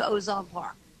Inwood to Ozone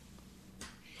Park.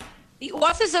 The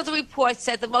authors of the report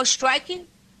said the most striking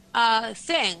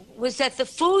thing was that the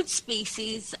food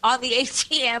species on the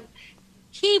ATM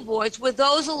keyboards were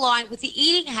those aligned with the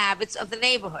eating habits of the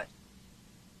neighborhood.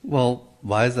 Well,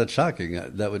 why is that shocking?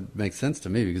 That would make sense to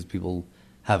me because people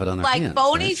have it on their Like hands.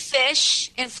 bony right?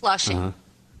 fish in Flushing. Uh-huh.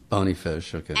 Bony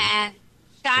fish, okay. And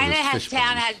So China there's fish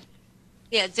bones.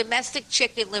 had domestic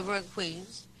chicken liver in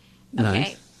Queens. Okay.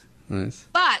 Nice. Nice.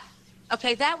 But,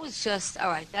 okay, that was just, all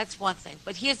right, that's one thing.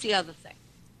 But here's the other thing.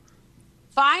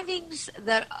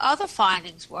 Other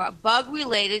findings were a bug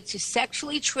related to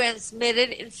sexually transmitted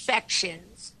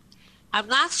infections. I'm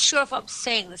not sure if I'm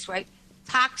saying this right.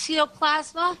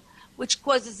 Toxoplasma, which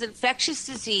causes infectious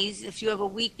disease if you have a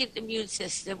weakened immune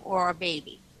system or a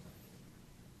baby.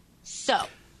 So,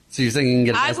 you're saying you can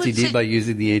get I an would STD say- by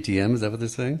using the ATM? Is that what they're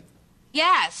saying?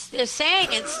 yes, they're saying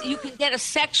you can get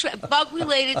a bug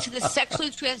related to the sexually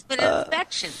transmitted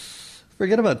infection.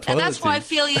 Forget about And toilet that's why I seats.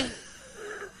 feel you.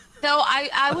 So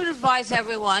I would advise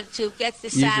everyone to get the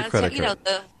Use your credit sanitizer.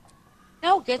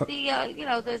 Get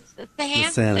the the The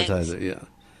hand sanitizer, things. yeah.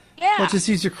 Yeah. Well, just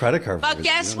use your credit card. But for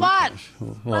guess it. what?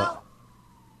 Well, Well,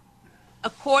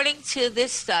 according to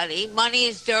this study, money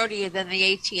is dirtier than the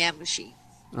ATM machine.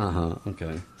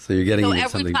 okay. So you're getting So into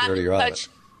every something time dirtier you out of touch,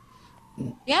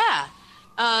 it. yeah,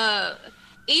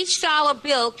 each dollar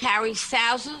bill carries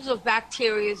thousands of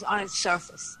bacteria on its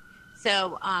surface.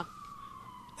 So,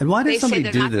 And why they did say somebody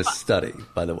they're do not this fu- study,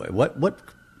 by the way? What Well,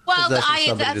 possesses somebody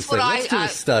to that's say, what let's do I- a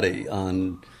study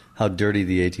on how dirty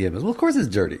the ATM is? Well, of course it's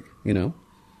dirty, you know.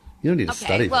 You don't need to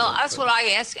study okay, for well, that, that's but- what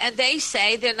I ask, and they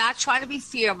say they're not trying to be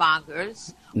fear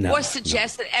mongers No, or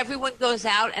suggest that everyone goes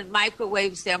out and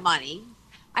microwaves their money.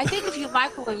 I think if you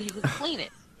microwave it, you can clean it.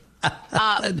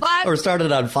 But Or start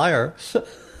it on fire.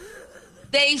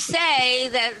 they say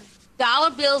that dollar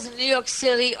bills in New York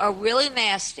City are really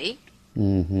nasty.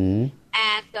 Mm-hmm.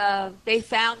 And they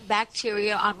found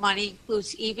bacteria on money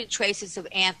includes even traces of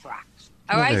anthrax.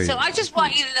 All Well, right, there so you I go. just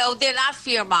want you to know they're not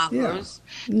fear mongers.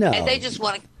 Yeah. No. And they just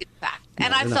want to get back.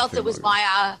 And No, I they're not felt it was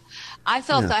fear-mongers. I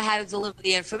felt Yeah. I had to deliver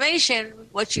the information,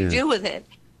 what you Yeah. do with it.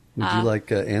 Would you like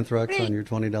anthrax really- on your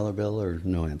 $20 bill or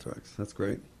no anthrax? That's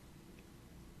great.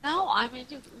 No, I mean,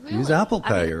 really. Use Apple I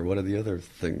Pay mean, or what are the other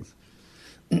things?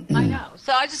 I know.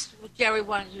 So Jerry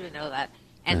wanted you to know that,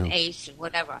 and Ace and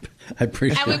whatever. I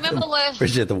appreciate. And remember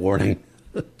appreciate the warning.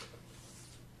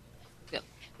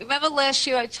 Remember last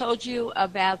year I told you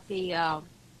about the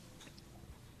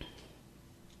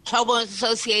homeowners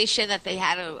association that they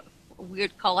had a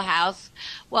weird color house?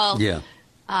 Well, yeah.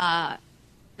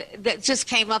 That just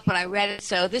came up when I read it.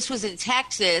 So this was in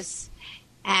Texas,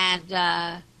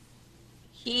 and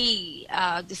he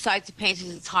decided to paint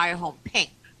his entire home pink,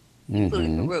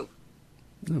 including the roof.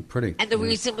 Oh, pretty. And the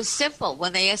reason was simple.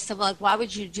 When they asked him, like, why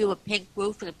would you do a pink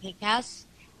roof in a pink house?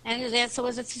 And his answer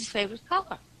was, it's his favorite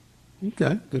color.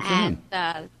 Okay, good for him.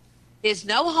 And there's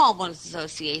no homeowners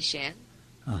association.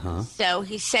 Uh-huh. So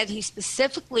he said he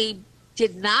specifically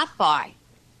did not buy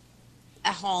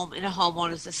a home in a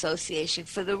homeowners association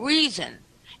for the reason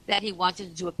that he wanted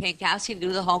to do a pink house. He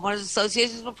knew the homeowners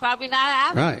associations would probably not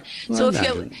have it. Right. Well,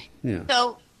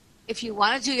 so if you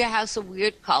want to do your house a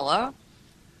weird color,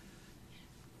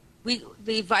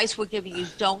 the advice we're giving you,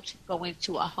 don't go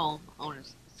into a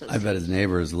homeowners association. I bet his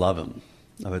neighbors love him.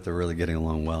 I bet they're really getting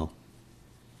along well.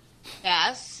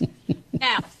 Yes.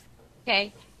 Now,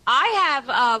 okay, I have,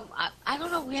 I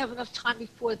don't know if we have enough time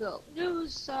before the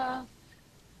news.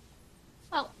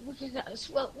 We can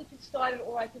start it,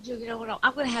 or I could do,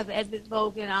 I'm going to have Edmund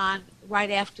Bogan on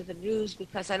right after the news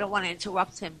because I don't want to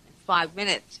interrupt him in 5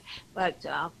 minutes. But,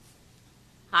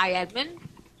 hi, Edmund.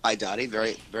 Hi, Dottie.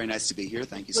 Very, very nice to be here.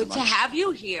 Thank you so much. Good to have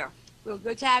you here. Real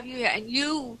good to have you here. And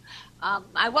you,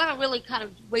 I want to really kind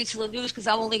of wait till the news because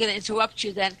I'm only going to interrupt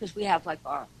you then because we have like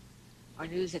our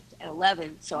news at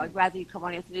 11. So I'd rather you come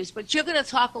on after the news. But you're going to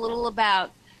talk a little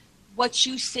about what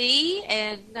you see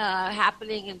and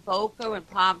happening in Boca and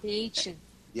Palm Beach.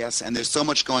 Yes, and there's so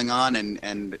much going on.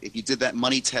 And if you did that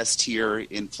money test here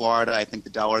in Florida, I think the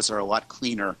dollars are a lot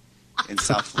cleaner in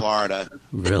South Florida.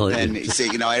 Really? And so,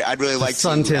 I'd really like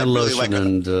suntan lotion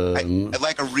I'd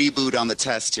like a reboot on the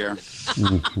test here.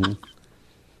 Mm-hmm.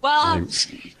 Well,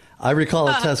 I recall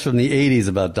a test from the 80s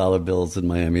about dollar bills in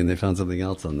Miami, and they found something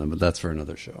else on them, but that's for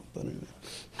another show. But anyway.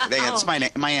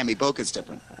 It's Miami. Boca's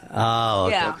different. Oh,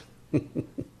 okay. Yeah.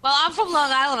 Well, I'm from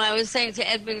Long Island. I was saying to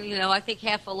Edmund, I think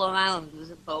half of Long Island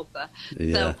was in Boca.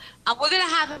 Yeah. So we're going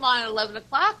to have him on at 11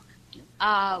 o'clock.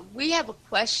 We have a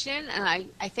question, and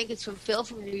I think it's from Phil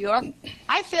from New York.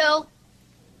 Hi, Phil.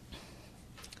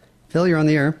 Phil, you're on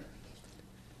the air.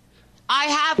 I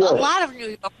have a lot of New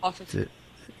York offices.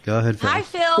 Go ahead, Phil. Hi,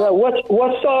 Phil. Yeah,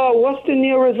 what's the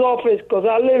nearest office? Because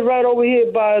I live right over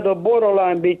here by the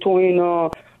borderline between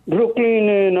Brooklyn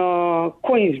and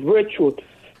Queens, Ridgewood.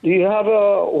 Do you have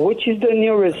which is the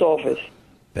nearest office?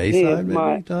 Bayside,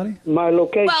 maybe, Dottie? My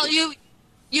location. Well,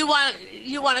 you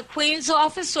want a Queens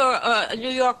office or a New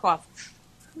York office?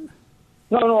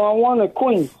 No, I want a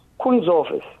Queens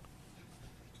office.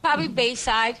 Probably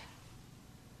Bayside.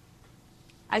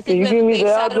 I Can think you give me the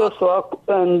address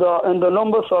and the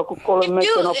number so I could call and make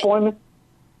an appointment?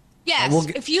 Yes.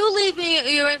 If you leave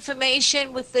me your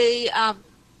information with the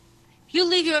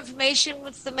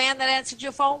man that answered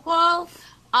your phone call,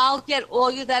 I'll get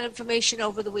all you that information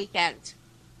over the weekend.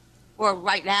 Or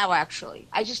right now, actually.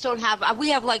 I just don't have... We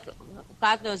have,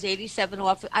 God knows, 87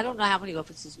 offices. I don't know how many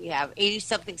offices we have.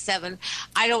 80-something, 7.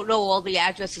 I don't know all the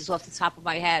addresses off the top of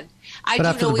my head. But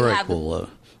after the break,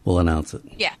 we'll announce it.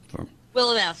 Yeah.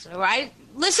 We'll announce it, all right?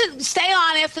 Listen, stay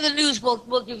on after the news.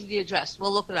 We'll give you the address.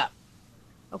 We'll look it up.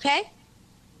 Okay?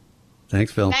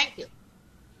 Thanks, Phil. Thank you.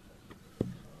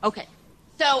 Okay.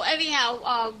 So,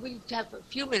 anyhow, we have a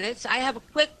few minutes. I have a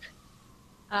quick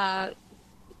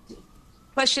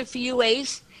question for you,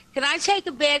 Ace. Can I take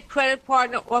a bad credit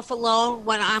partner off a loan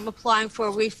when I'm applying for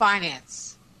a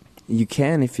refinance? You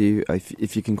can if you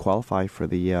can qualify for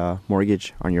the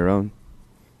mortgage on your own.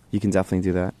 You can definitely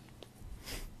do that.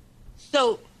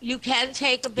 So you can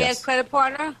take a bad credit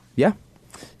partner? Yeah.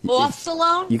 Off the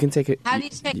loan? You can take it. How do you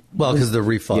take? Well, because they're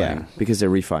refining. Yeah, because they're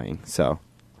refining. So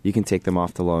you can take them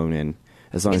off the loan, and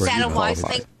as long as you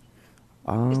qualify.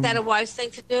 Is that a wise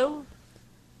thing to do?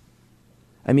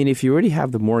 I mean, if you already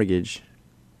have the mortgage,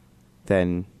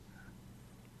 then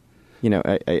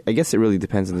I guess it really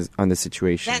depends on the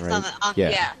situation, right?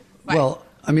 Yeah. Right. Well,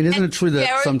 I mean, isn't it true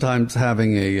that sometimes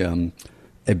having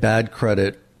a bad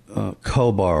credit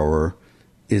co-borrower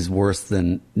is worse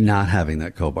than not having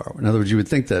that co-borrower? In other words, you would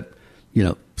think that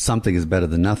something is better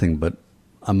than nothing, but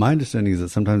my understanding is that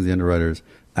sometimes the underwriters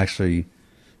actually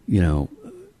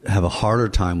have a harder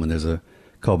time when there's a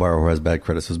co-borrower who has bad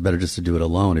credit, so it's better just to do it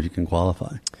alone if you can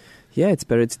qualify. Yeah, it's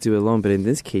better to do it alone, but in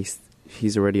this case,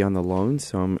 he's already on the loan,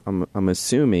 so I'm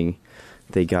assuming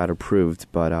they got approved.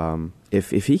 But if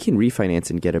he can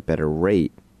refinance and get a better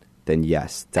rate, then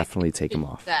yes, definitely take him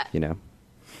off.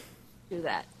 do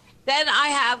that. Then I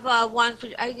have one for,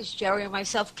 I guess, Jerry and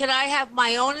myself. Can I have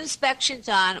my own inspection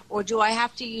done, or do I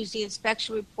have to use the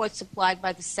inspection report supplied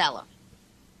by the seller?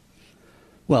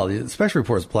 Well, the inspection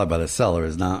report supplied by the seller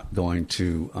is not going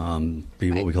to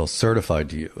be what we call certified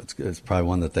to you. It's probably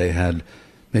one that they had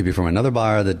maybe from another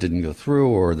buyer that didn't go through,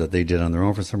 or that they did on their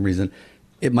own for some reason.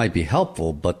 It might be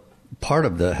helpful, but part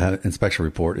of the inspection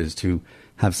report is to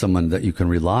have someone that you can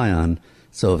rely on.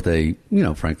 So if they,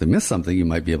 frankly miss something, you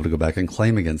might be able to go back and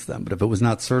claim against them. But if it was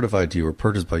not certified to you or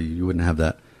purchased by you, you wouldn't have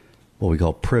that, what we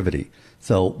call privity.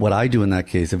 So what I do in that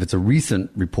case, if it's a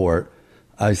recent report,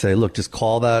 I say, look, just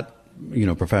call that,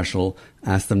 professional,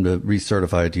 ask them to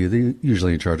recertify it to you. They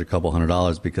usually charge a couple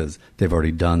 $100 because they've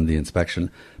already done the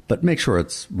inspection. But make sure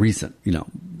it's recent.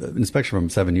 Inspection from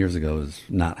 7 years ago is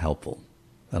not helpful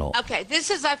at all. Okay,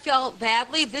 I feel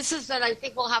badly. This is that I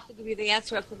think we'll have to give you the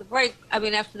answer after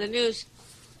the news.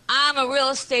 I'm a real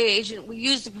estate agent. We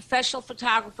used a professional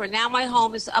photographer. Now my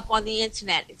home is up on the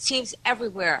internet. It seems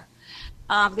everywhere.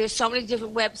 There's so many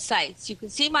different websites. You can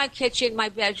see my kitchen, my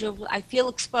bedroom. I feel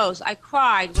exposed. I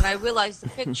cried when I realized the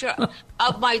picture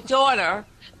of my daughter.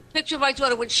 The picture of my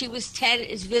daughter when she was 10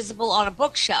 is visible on a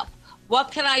bookshelf.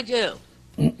 What can I do?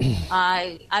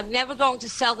 I'm never going to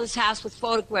sell this house with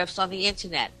photographs on the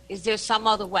internet. Is there some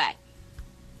other way?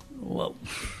 Well,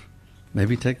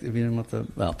 maybe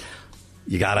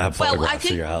you got to have photographs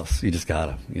of your house. You just got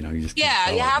to, you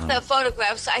have to have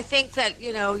photographs. I think that,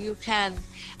 you can.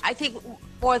 I think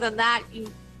more than that,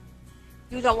 you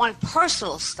don't want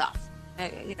personal stuff,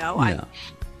 Yeah.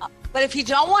 But if you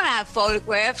don't want to have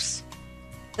photographs,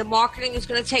 the marketing is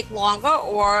going to take longer,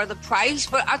 or the price.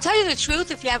 But I'll tell you the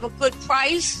truth, if you have a good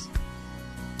price,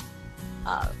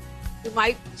 you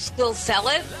might still sell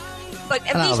it. But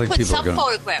at least put some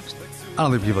photographs. I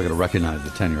don't think people are going to recognize the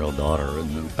 10-year-old daughter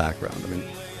in the background.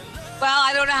 Well,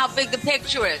 I don't know how big the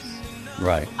picture is.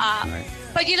 Right. Right.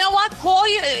 But you know what? Call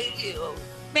you.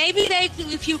 Maybe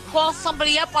if you call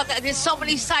somebody up on that, there's so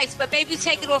many sites, but maybe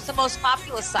take it off the most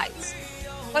popular sites.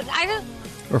 But I don't.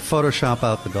 Or Photoshop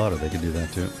out the daughter. They can do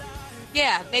that too.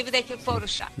 Yeah, maybe they can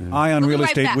Photoshop. Yeah. Eye on Real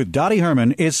Estate with Dottie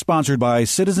Herman is sponsored by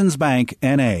Citizens Bank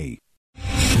N.A.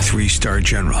 3-star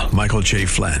General Michael J.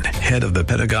 Flynn, head of the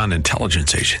Pentagon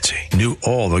Intelligence Agency, knew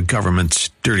all the government's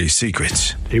dirty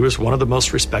secrets. He was one of the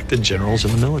most respected generals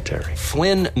in the military.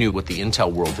 Flynn knew what the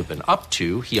intel world had been up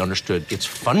to. He understood its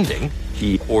funding.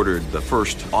 He ordered the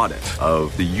first audit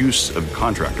of the use of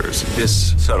contractors.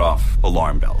 This set off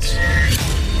alarm bells.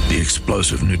 The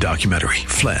explosive new documentary,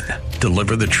 Flynn,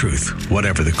 Deliver the Truth,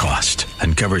 Whatever the Cost,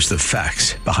 uncovers the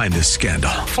facts behind this scandal.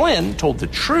 Flynn told the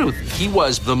truth. He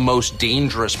was the most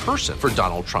dangerous person for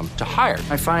Donald Trump to hire.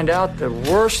 I find out the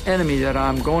worst enemy that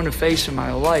I'm going to face in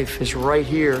my life is right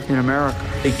here in America.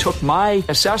 They took my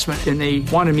assessment and they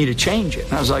wanted me to change it.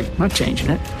 And I was like, I'm not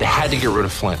changing it. They had to get rid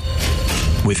of Flynn.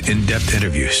 With in-depth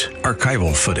interviews,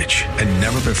 archival footage, and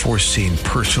never-before-seen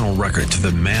personal records of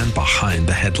the man behind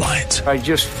the headlines. I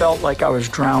just felt like I was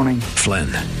drowning. Flynn,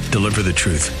 Deliver the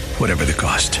Truth, Whatever the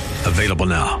Cost. Available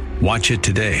now. Watch it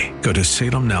today. Go to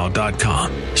salemnow.com.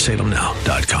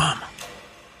 salemnow.com.